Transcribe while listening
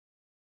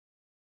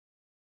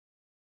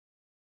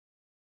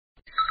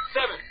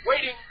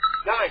Waiting.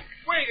 9.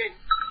 Waiting.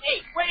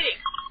 8. Waiting.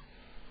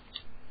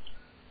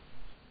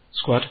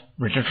 Squad,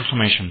 return to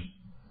formation.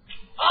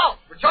 Oh,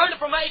 return to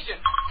formation.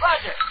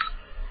 Roger.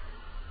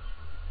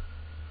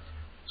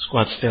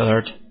 Squad, stay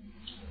alert.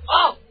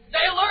 Oh,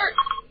 stay alert.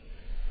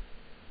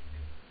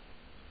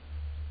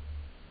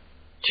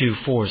 2,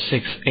 4,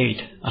 6,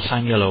 8,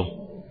 assign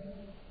yellow.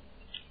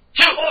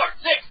 2, 4,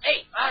 6,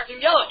 8,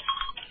 marking yellow.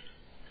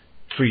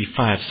 3,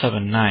 5,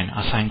 7, 9,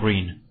 assign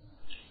green.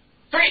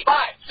 3, 5,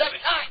 7, 9,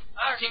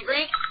 marking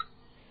green.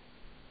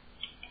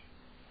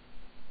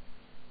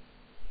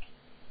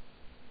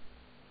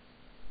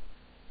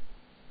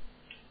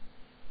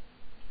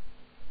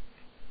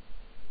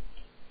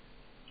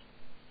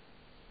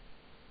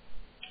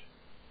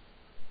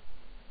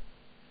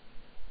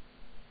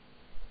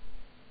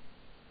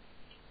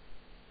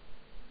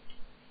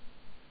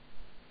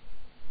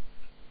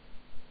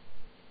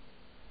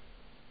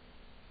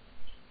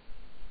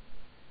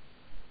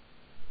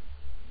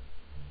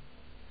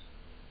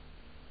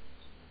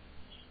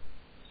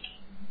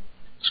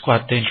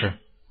 Squad, danger.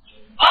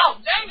 Oh,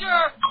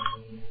 danger!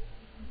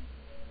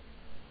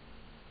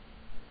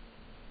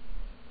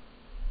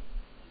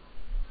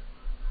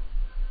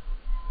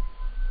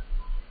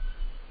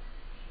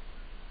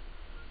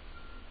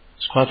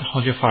 Squad,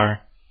 hold your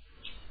fire.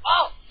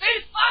 Oh,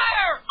 cease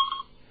fire!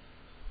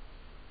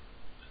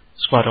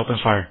 Squad, open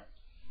fire.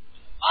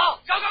 Oh,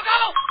 go, go, go!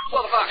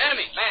 12 o'clock,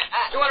 enemy, man,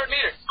 at 200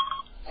 meters.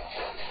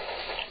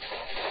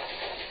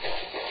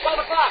 12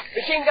 o'clock,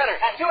 machine gunner,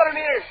 at 200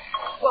 meters.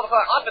 12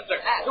 o'clock,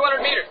 officer, at 200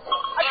 meters.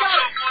 I got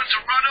it!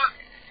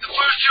 The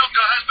first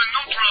joker has been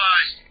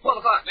neutralized. 12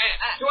 o'clock, man,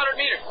 at 200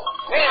 meters.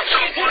 Man,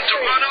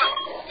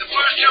 The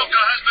first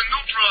joker has been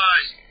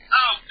neutralized.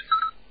 Out.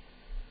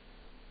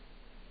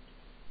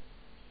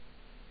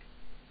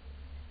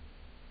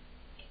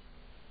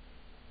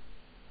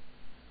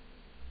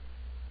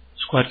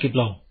 Squad, keep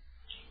low.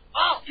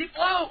 Oh, keep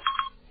low!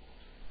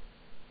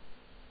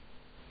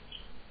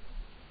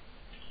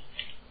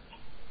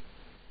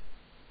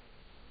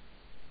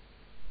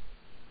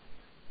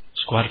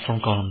 Squad,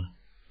 form column.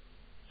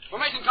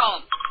 Formation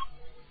column.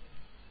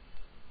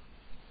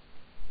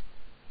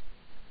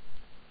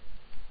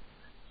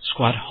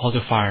 Squad, hold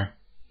your fire.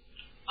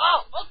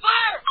 Oh, hold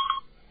fire!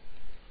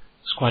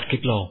 Squad,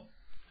 keep low.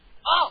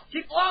 Oh,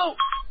 keep low!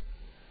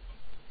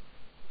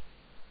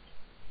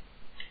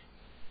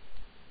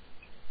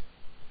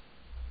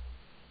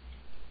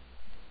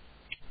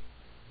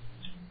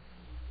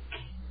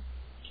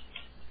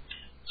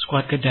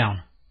 Squad, get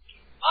down.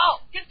 Oh,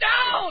 get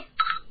down!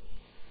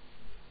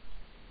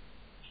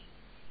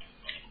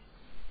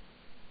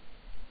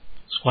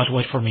 Squad,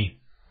 wait for me.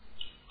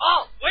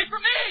 Oh, wait for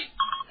me!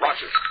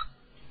 Roger.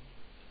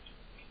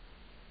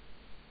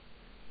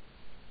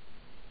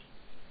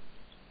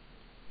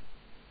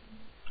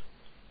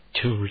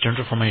 Two, return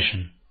to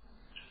formation.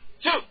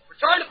 2,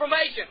 return to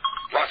formation.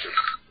 Roger.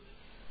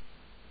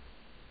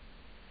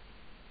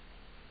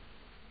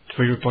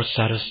 3, report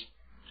status.